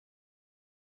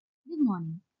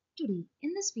morning. Today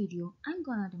in this video I'm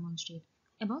gonna demonstrate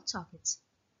about sockets.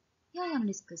 Here I'm gonna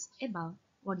discuss about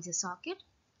what is a socket,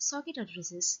 socket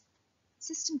addresses,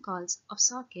 system calls of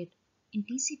socket in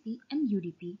TCP and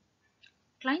UDP,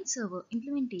 client server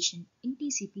implementation in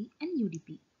TCP and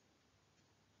UDP.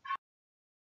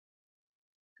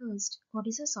 First, what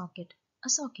is a socket? A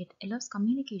socket allows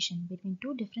communication between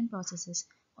two different processes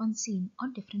on same or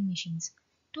different machines.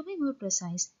 To be more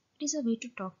precise, it is a way to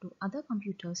talk to other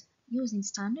computers using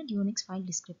standard Unix file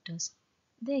descriptors.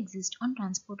 They exist on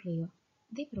transport layer.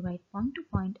 They provide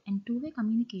point-to-point and two-way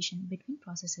communication between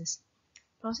processes.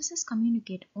 Processes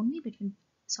communicate only between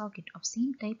socket of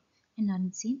same type and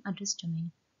on same address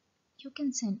domain. You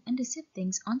can send and receive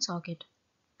things on socket.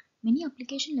 Many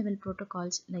application-level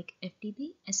protocols like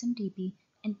FTP, SMTP,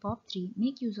 and POP3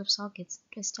 make use of sockets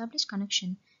to establish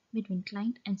connection between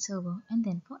client and server and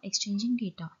then for exchanging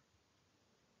data.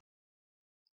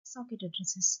 Socket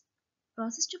addresses.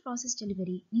 Process-to-process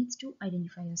delivery needs two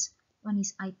identifiers. One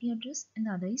is IP address and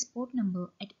the other is port number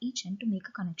at each end to make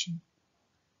a connection.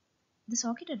 The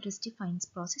socket address defines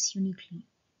process uniquely.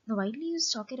 The widely used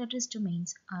socket address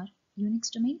domains are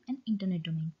Unix domain and Internet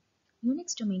domain.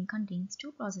 Unix domain contains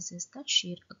two processes that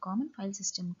share a common file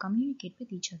system communicate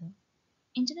with each other.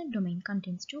 Internet domain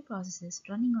contains two processes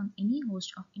running on any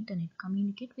host of Internet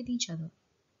communicate with each other.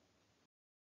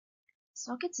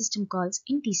 Socket system calls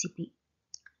in TCP.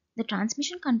 The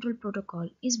Transmission Control Protocol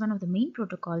is one of the main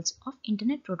protocols of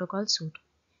Internet Protocol suite.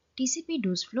 TCP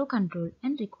does flow control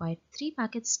and requires 3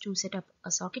 packets to set up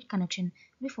a socket connection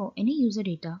before any user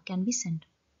data can be sent.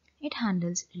 It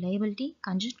handles reliability,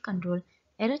 congestion control,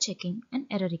 error checking, and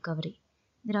error recovery.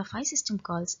 There are 5 system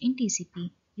calls in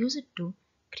TCP used to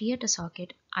create a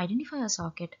socket, identify a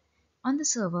socket, on the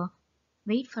server,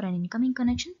 wait for an incoming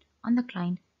connection, on the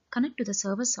client, connect to the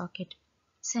server socket,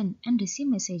 send and receive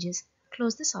messages,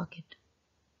 close the socket.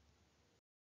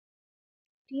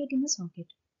 Creating a socket.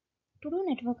 To do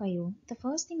network I/O, the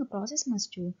first thing a process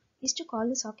must do is to call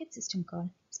the socket system call,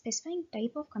 specifying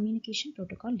type of communication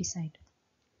protocol desired.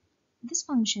 This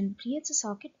function creates a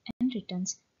socket and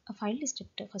returns a file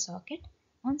descriptor for socket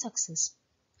on success,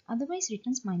 otherwise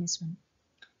returns -1.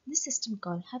 This system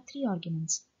call have 3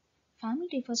 arguments. Family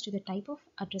refers to the type of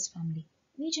address family.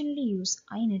 We generally use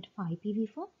INET for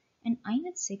IPv4 and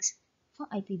INET6 for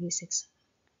IPv6.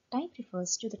 Type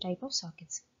refers to the type of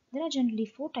sockets. There are generally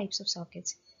 4 types of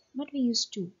sockets, but we use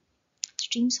 2,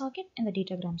 stream socket and the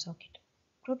datagram socket.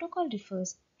 Protocol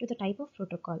refers to the type of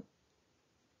protocol.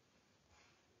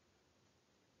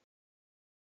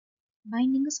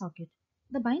 Binding a socket.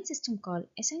 The bind system call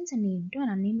assigns a name to an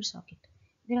unnamed socket.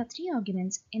 There are 3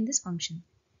 arguments in this function.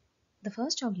 The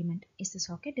first argument is the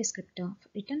socket descriptor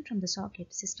returned from the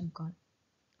socket system call.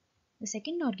 The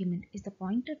second argument is the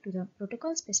pointer to the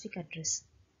protocol specific address.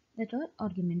 The third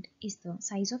argument is the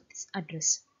size of this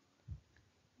address.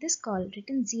 This call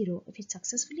returns 0 if it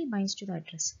successfully binds to the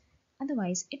address.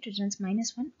 Otherwise, it returns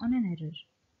 -1 on an error.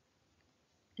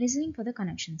 Listening for the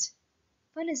connections.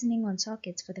 For listening on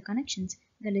sockets for the connections,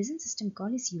 the listen system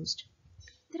call is used.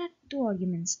 There are 2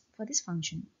 arguments for this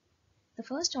function. The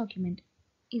first argument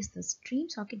is the stream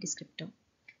socket descriptor,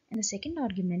 and the second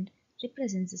argument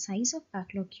represents the size of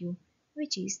backlog queue,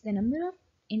 which is the number of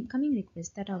incoming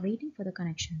requests that are waiting for the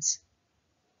connections.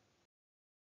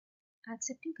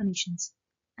 Accepting connections.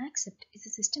 Accept is a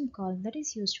system call that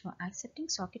is used for accepting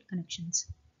socket connections.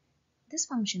 This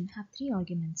function has 3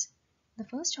 arguments. The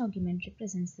first argument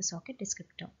represents the socket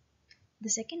descriptor. The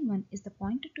second one is the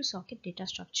pointer to socket data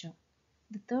structure.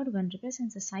 The third one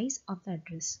represents the size of the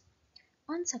address.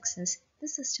 On success,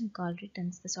 this system call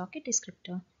returns the socket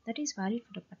descriptor that is valid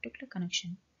for a particular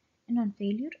connection, and on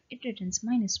failure, it returns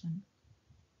 -1.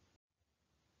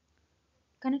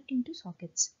 Connecting to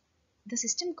sockets. The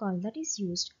system call that is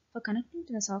used for connecting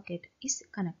to the socket is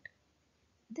connect.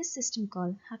 This system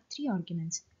call has 3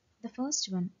 arguments. The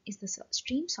first one is the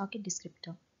stream socket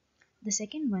descriptor. The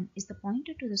second one is the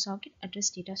pointer to the socket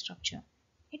address data structure.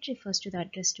 It refers to the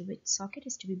address to which socket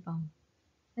is to be bound.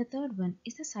 The third one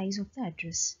is the size of the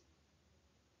address.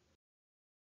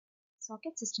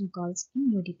 Socket system calls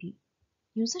in UDP.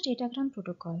 User Datagram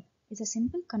Protocol is a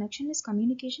simple connectionless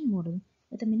communication model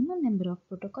with a minimal number of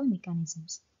protocol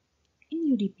mechanisms. In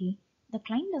UDP, the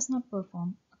client does not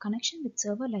perform a connection with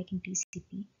server like in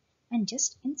TCP and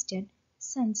just instead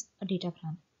sends a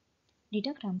datagram.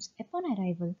 Datagrams upon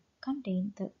arrival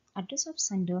contain the address of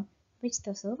sender which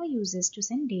the server uses to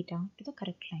send data to the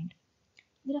correct client.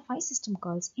 There are 5 system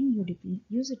calls in UDP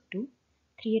used to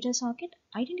create a socket,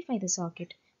 identify the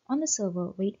socket, on the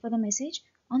server wait for the message,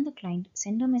 on the client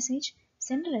send a message,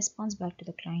 send a response back to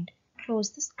the client,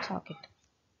 close the socket.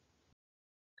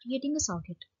 Creating a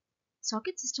socket.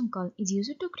 Socket system call is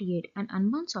used to create an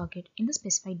unbound socket in the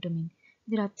specified domain.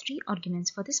 There are three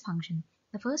arguments for this function.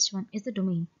 The first one is the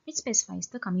domain, which specifies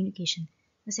the communication.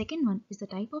 The second one is the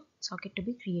type of socket to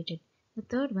be created. The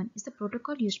third one is the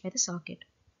protocol used by the socket.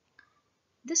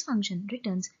 This function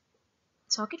returns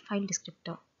socket file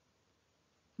descriptor,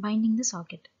 binding the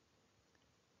socket.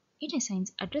 It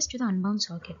assigns address to the unbound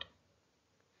socket.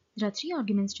 There are three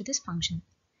arguments to this function.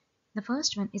 The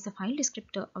first one is the file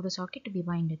descriptor of the socket to be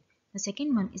binded. The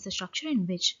second one is the structure in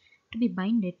which to be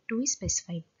binded to is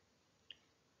specified.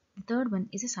 The third one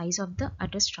is the size of the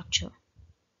address structure.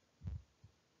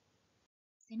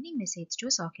 Sending message to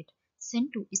a socket.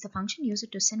 Send to is the function used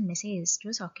to send messages to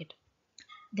a socket.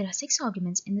 There are 6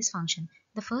 arguments in this function.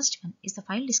 The first one is the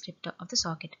file descriptor of the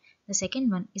socket. The second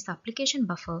one is the application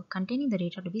buffer containing the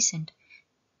data to be sent.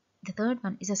 The third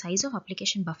one is the size of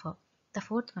application buffer. The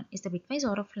fourth one is the bitwise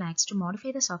order of flags to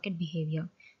modify the socket behavior.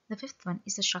 The fifth one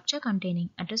is the structure containing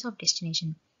address of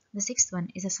destination. The sixth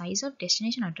one is the size of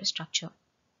destination address structure.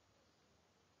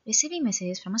 Receiving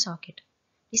messages from a socket.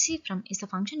 Receive from is the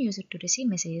function used to receive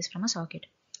messages from a socket.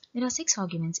 There are 6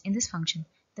 arguments in this function.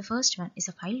 The first one is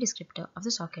the file descriptor of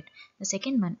the socket. The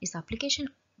second one is the application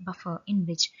buffer in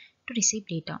which to receive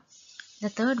data. The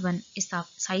third one is the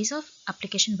size of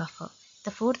application buffer.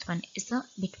 The fourth one is the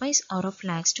bitwise order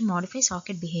flags to modify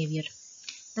socket behavior.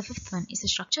 The fifth one is the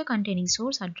structure containing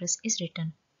source address is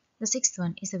returned. The sixth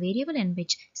one is the variable in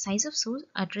which size of source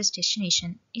address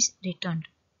destination is returned.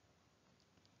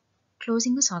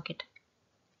 Closing a socket.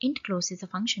 Int close is the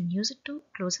function used to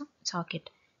close a socket.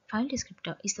 File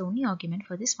descriptor is the only argument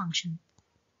for this function.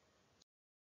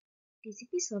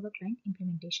 TCP server client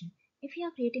implementation. If you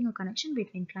are creating a connection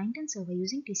between client and server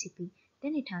using TCP,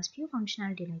 then it has few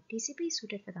functionality like TCP is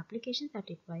suited for the applications that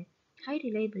require high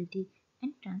reliability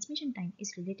and transmission time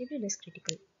is relatively less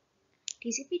critical.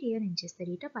 TCP rearranges the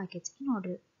data packets in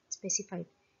order specified.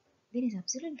 There is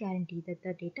absolute guarantee that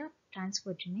the data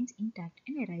transferred remains intact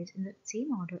and arrives in the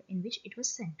same order in which it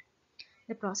was sent.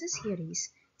 The process here is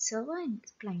server and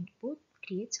client both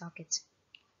create sockets.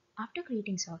 After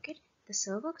creating socket, the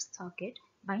server socket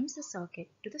binds the socket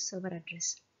to the server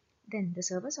address. Then the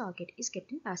server socket is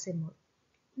kept in passive mode.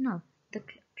 Now the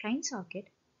client socket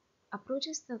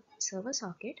approaches the server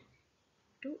socket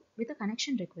with a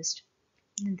connection request.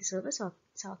 Then the server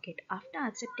socket, after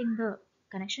accepting the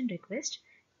connection request,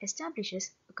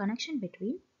 establishes a connection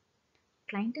between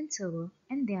client and server,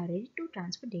 and they are ready to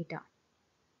transfer data.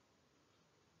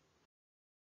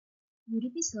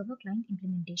 UDP server client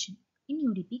implementation. In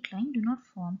UDP, client do not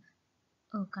form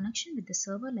a connection with the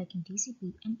server like in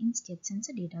TCP and instead sends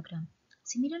a datagram.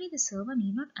 Similarly, the server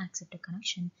need not accept a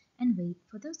connection and wait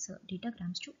for the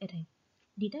datagrams to arrive.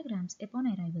 Datagrams upon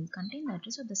arrival contain the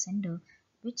address of the sender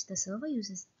which the server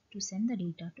uses to send the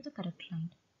data to the correct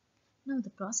client. Now the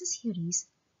process here is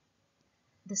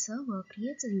the server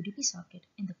creates a UDP socket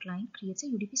and the client creates a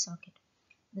UDP socket.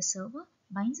 The server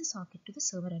binds the socket to the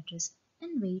server address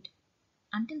and wait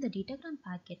until the datagram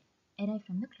packet arrives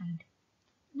from the client.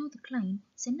 Now the client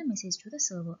sends a message to the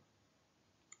server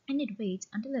and it waits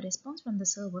until the response from the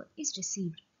server is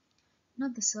received. Now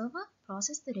the server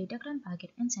processes the datagram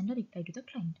packet and sends a reply to the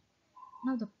client.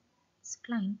 Now the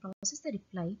client processes the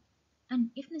reply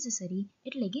and if necessary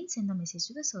it will again send the message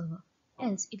to the server,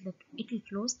 else it will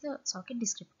close the socket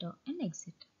descriptor and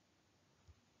exit.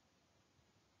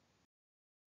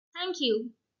 Thank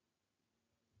you.